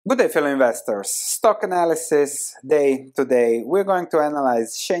Good day, fellow investors. Stock analysis day today. We're going to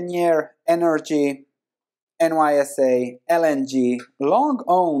analyze Cheniere Energy, NYSE LNG, long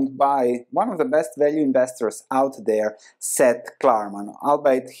owned by one of the best value investors out there, Seth Klarman,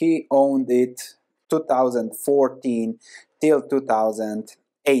 albeit he owned it 2014 till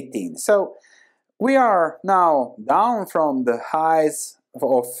 2018. So we are now down from the highs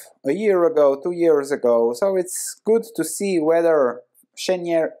of a year ago, 2 years ago. So it's good to see whether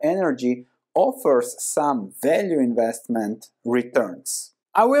Cheniere Energy offers some value investment returns.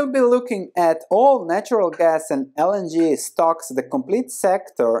 I will be looking at all natural gas and LNG stocks, the complete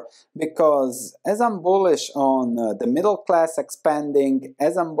sector, because as I'm bullish on the middle class expanding,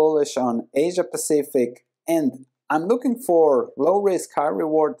 as I'm bullish on Asia Pacific, and I'm looking for low risk, high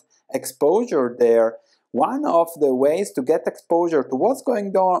reward exposure there, one of the ways to get exposure to what's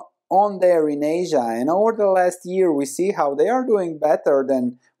going on there in Asia, and over the last year we see how they are doing better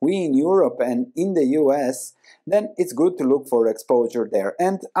than we in Europe and in the US, then it's good to look for exposure there.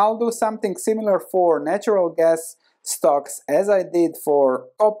 And I'll do something similar for natural gas stocks as I did for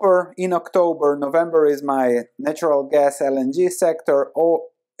copper in October. November is my natural gas LNG sector.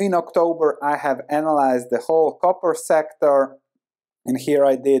 In October I have analyzed the whole copper sector, and here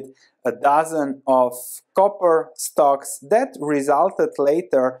I did a dozen of copper stocks that resulted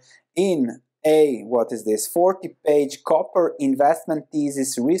later in a 40-page copper investment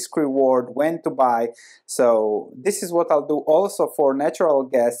thesis, risk reward, when to buy. So this is what I'll do also for natural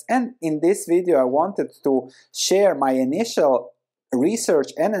gas. And in this video I wanted to share my initial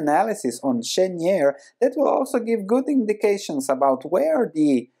research and analysis on Cheniere that will also give good indications about where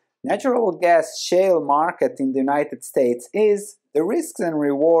the natural gas shale market in the United States is, the risks and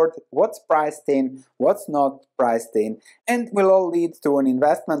reward, what's priced in, what's not priced in, and will all lead to an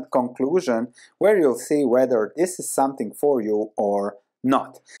investment conclusion where you'll see whether this is something for you or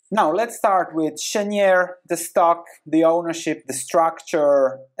not. Now let's start with Cheniere, the stock, the ownership, the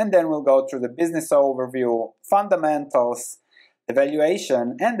structure, and then we'll go through the business overview, fundamentals, the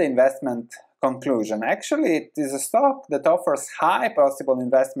valuation, and the investment conclusion. Actually, it is a stock that offers high possible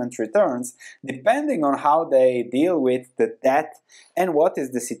investment returns depending on how they deal with the debt and what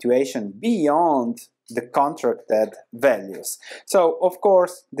is the situation beyond the contracted values. So, of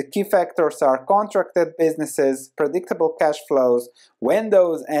course, the key factors are contracted businesses, predictable cash flows. When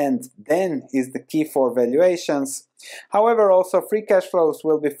those end, then is the key for valuations. However, also free cash flows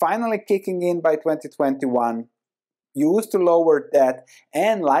will be finally kicking in by 2021. Used to lower debt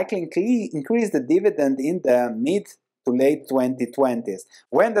and likely increase the dividend in the mid to late 2020s.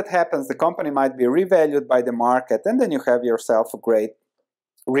 When that happens, the company might be revalued by the market, and then you have yourself a great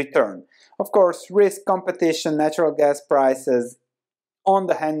return. Of course, risk, competition, natural gas prices on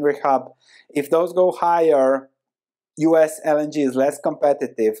the Henry Hub. If those go higher, US LNG is less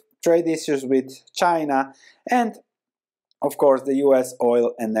competitive, trade issues with China, and of course the US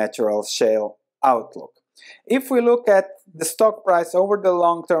oil and natural shale outlook. If we look at the stock price over the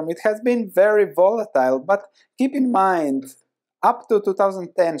long term, it has been very volatile, but keep in mind, up to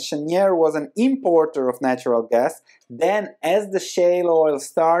 2010, Cheniere was an importer of natural gas. Then, as the shale oil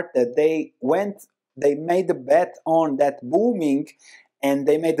started, they made a bet on that booming, and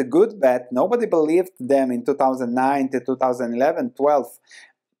they made a good bet. Nobody believed them in 2009 to 2011, 12.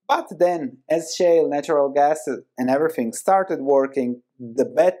 But then, as shale, natural gas, and everything started working, the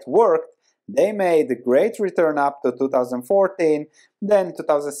bet worked. They made a great return up to 2014, then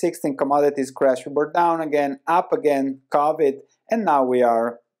 2016 commodities crash, we were down again, up again, COVID, and now we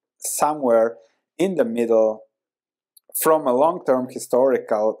are somewhere in the middle from a long-term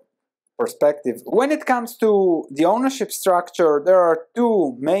historical perspective. When it comes to the ownership structure, there are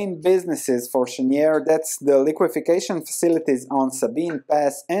two main businesses for Cheniere. That's the liquefaction facilities on Sabine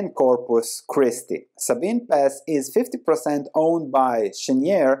Pass and Corpus Christi. Sabine Pass is 50% owned by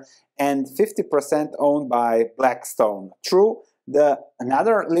Cheniere and 50% owned by Blackstone. True,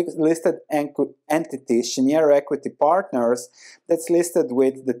 another listed entity, Cheniere Equity Partners, that's listed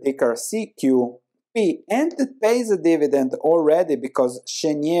with the ticker CQP, and it pays a dividend already because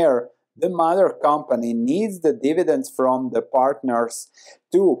Cheniere, the mother company, needs the dividends from the partners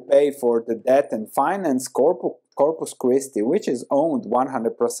to pay for the debt and finance Corpus Christi, which is owned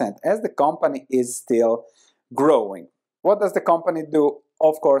 100%, as the company is still growing. What does the company do?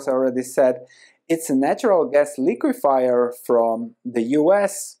 Of course, I already said, it's a natural gas liquefier from the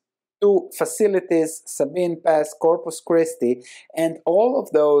US to facilities, Sabine Pass, Corpus Christi, and all of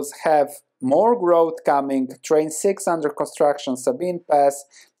those have more growth coming. Train 6 under construction, Sabine Pass,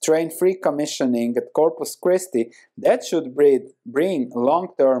 Train 3 commissioning at Corpus Christi. That should bring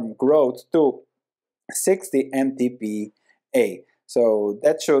long-term growth to 60 MTPA. So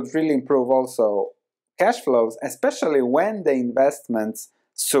that should really improve also cash flows, especially when the investments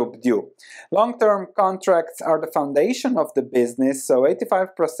subdue. Long-term contracts are the foundation of the business, so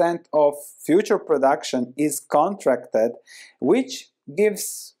 85% of future production is contracted, which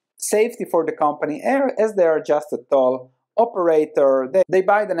gives safety for the company as they are just a toll operator. They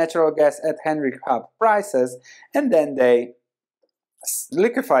buy the natural gas at Henry Hub prices and then they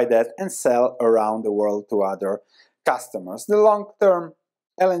liquefy that and sell around the world to other customers. The long-term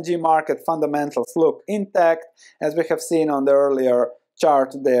LNG market fundamentals look intact, as we have seen on the earlier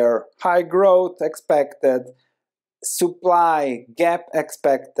chart there. High growth expected, supply gap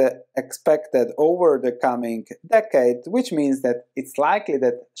expected over the coming decade, which means that it's likely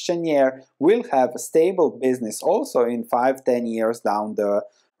that Cheniere will have a stable business also in 5-10 years down the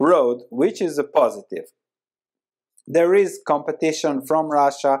road, which is a positive. There is competition from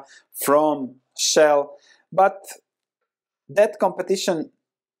Russia, from Shell, but that competition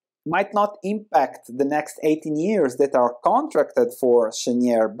might not impact the next 18 years that are contracted for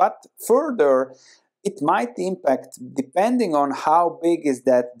Cheniere, but further it might impact depending on how big is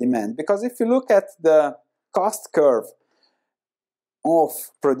that demand. Because if you look at the cost curve of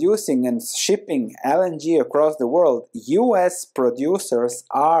producing and shipping LNG across the world, US producers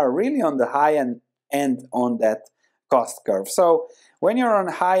are really on the high end on that cost curve. So when you're on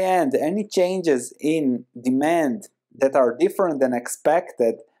high end, any changes in demand that are different than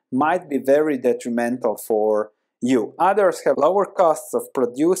expected might be very detrimental for you. Others have lower costs of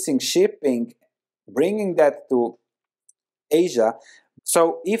producing, shipping, bringing that to Asia.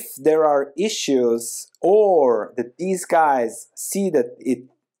 So if there are issues or that these guys see that it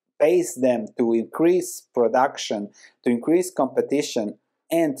pays them to increase production, to increase competition,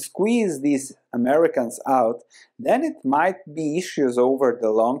 and squeeze these Americans out, then it might be issues over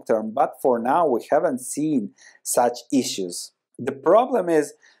the long term. But for now, we haven't seen such issues. The problem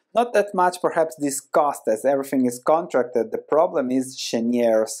is not that much perhaps this cost, as everything is contracted. The problem is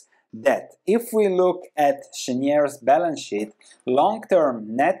Cheniere's debt. If we look at Cheniere's balance sheet,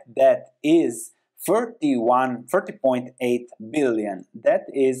 long-term net debt is 30.8 billion. That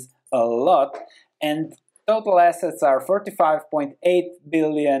is a lot, and total assets are 45.8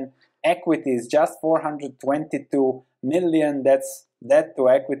 billion. Equity is just 422 million. That's debt to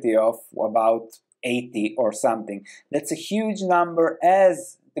equity of about 80 or something. That's a huge number,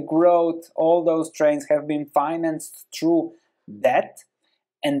 as the growth, all those trains have been financed through debt,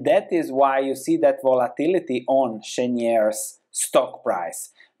 and that is why you see that volatility on Cheniere's stock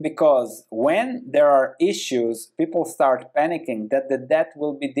price. Because when there are issues, people start panicking that the debt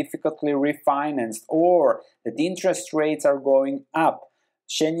will be difficultly refinanced or that interest rates are going up.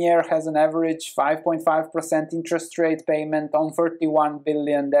 Cheniere has an average 5.5% interest rate payment on 31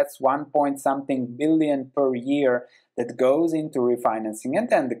 billion. That's 1 billion per year that goes into refinancing, and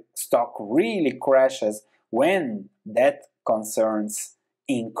then the stock really crashes when debt concerns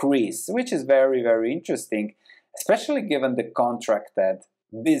increase, which is very, very interesting, especially given the contracted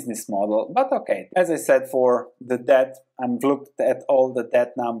business model. But okay, as I said, for the debt, I've looked at all the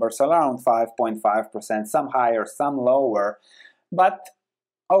debt numbers around 5.5%, some higher, some lower, but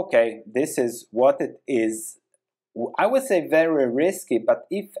okay, this is what it is. I would say very risky, but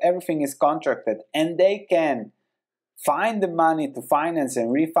if everything is contracted and they can find the money to finance and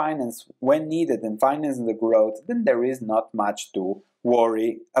refinance when needed and finance the growth, then there is not much to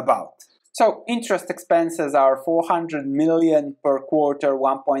worry about. So interest expenses are 400 million per quarter,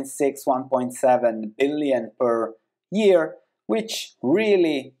 1.6, 1.7 billion per year, which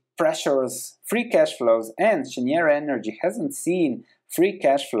really pressures free cash flows, and Cheniere Energy hasn't seen free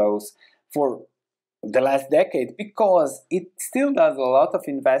cash flows for the last decade because it still does a lot of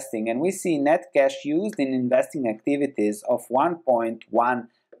investing, and we see net cash used in investing activities of 1.1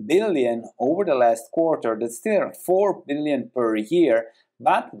 billion over the last quarter. That's still 4 billion per year,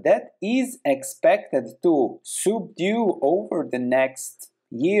 but that is expected to subdue over the next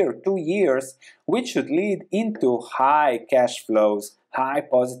year, 2 years, which should lead into high cash flows, high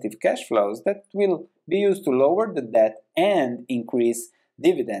positive cash flows that will be used to lower the debt and increase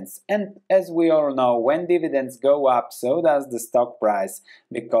dividends. And as we all know, when dividends go up, so does the stock price,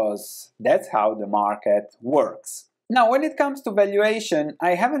 because that's how the market works. Now, when it comes to valuation,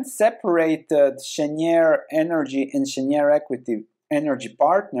 I haven't separated Cheniere Energy and Cheniere Equity Energy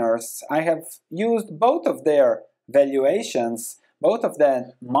Partners. I have used both of their valuations, both of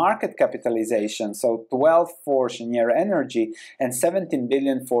the market capitalization, so 12 for Cheniere Energy and 17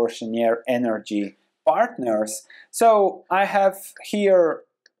 billion for Cheniere Energy Partners. So I have here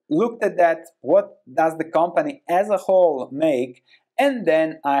looked at that, what does the company as a whole make, and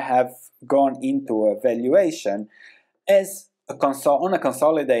then I have gone into a valuation. As on a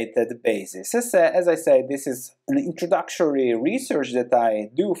consolidated basis. As I said, this is an introductory research that I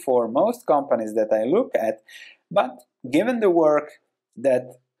do for most companies that I look at, but given the work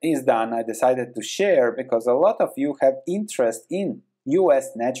that is done, I decided to share because a lot of you have interest in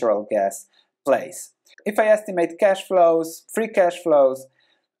US natural gas plays. If I estimate cash flows, free cash flows,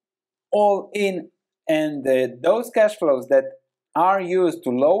 all in, and those cash flows that are used to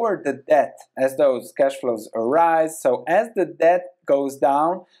lower the debt as those cash flows arise. So as the debt goes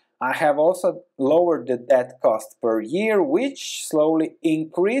down, I have also lowered the debt cost per year, which slowly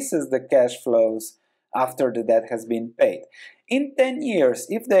increases the cash flows after the debt has been paid. In 10 years,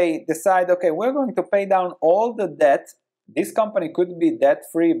 if they decide, okay, we're going to pay down all the debt, this company could be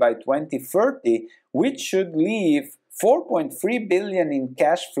debt-free by 2030, which should leave 4.3 billion in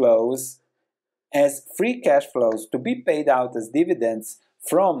cash flows as free cash flows to be paid out as dividends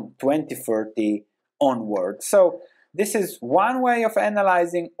from 2030 onward. So this is one way of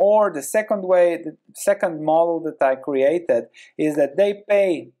analyzing, or the second way, the second model that I created is that they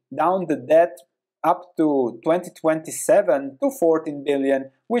pay down the debt up to 2027 to 14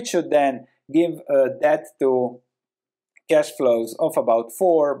 billion, which should then give a debt to cash flows of about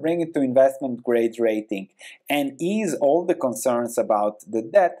 4, bring it to investment grade rating, and ease all the concerns about the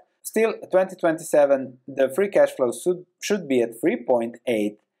debt. Still, 2027, the free cash flow should be at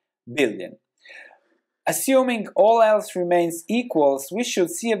 3.8 billion. Assuming all else remains equal, we should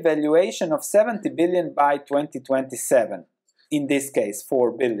see a valuation of 70 billion by 2027. In this case,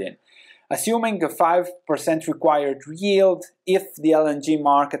 4 billion. Assuming a 5% required yield, if the LNG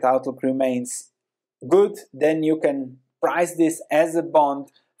market outlook remains good, then you can price this as a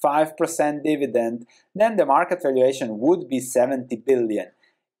bond, 5% dividend, then the market valuation would be 70 billion.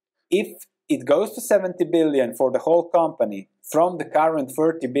 If it goes to 70 billion for the whole company from the current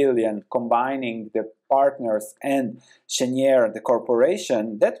 30 billion, combining the partners and Cheniere, the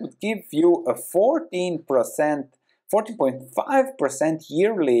corporation, that would give you a 14.5%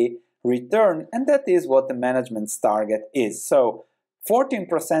 yearly return, and that is what the management's target is. So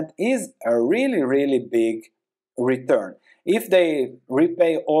 14% is a really, really big return. If they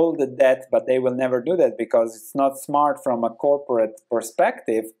repay all the debt, but they will never do that because it's not smart from a corporate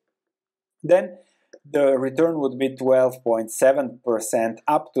perspective, then the return would be 12.7%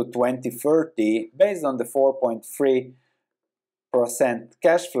 up to 2030 based on the 4.3%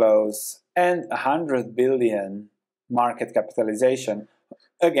 cash flows and 100 billion market capitalization.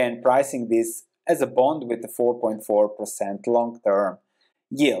 Again, pricing this as a bond with a 4.4% long-term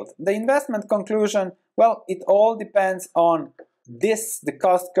yield. The investment conclusion, well, it all depends on the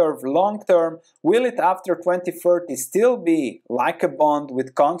cost curve long-term. Will it after 2030 still be like a bond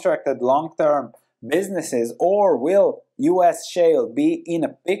with contracted long-term businesses, or will US shale be in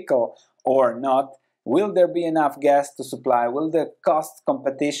a pickle or not? Will there be enough gas to supply? Will the cost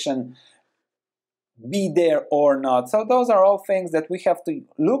competition be there or not? So those are all things that we have to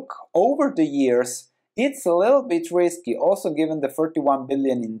look over the years. It's a little bit risky, also given the 31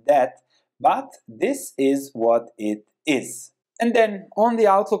 billion in debt, but this is what it is. And then on the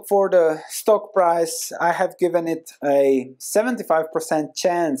outlook for the stock price, I have given it a 75%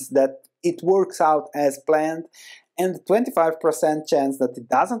 chance that it works out as planned and 25% chance that it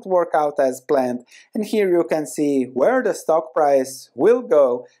doesn't work out as planned. And here you can see where the stock price will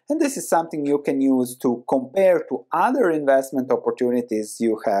go, and this is something you can use to compare to other investment opportunities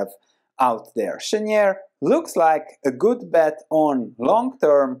you have out there. Cheniere looks like a good bet on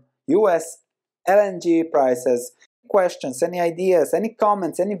long-term US LNG prices. Questions, any ideas, any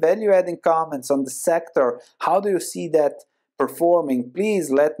comments, any value-adding comments on the sector? How do you see that performing?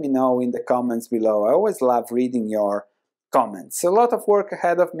 Please let me know in the comments below. I always love reading your comments. A lot of work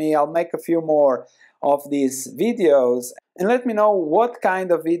ahead of me. I'll make a few more of these videos, and let me know what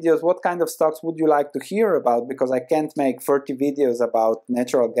kind of videos, what kind of stocks would you like to hear about, because I can't make 30 videos about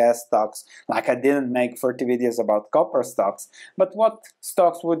natural gas stocks like I didn't make 30 videos about copper stocks. But what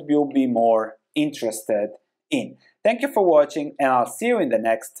stocks would you be more interested in? Thank you for watching, and I'll see you in the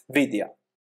next video.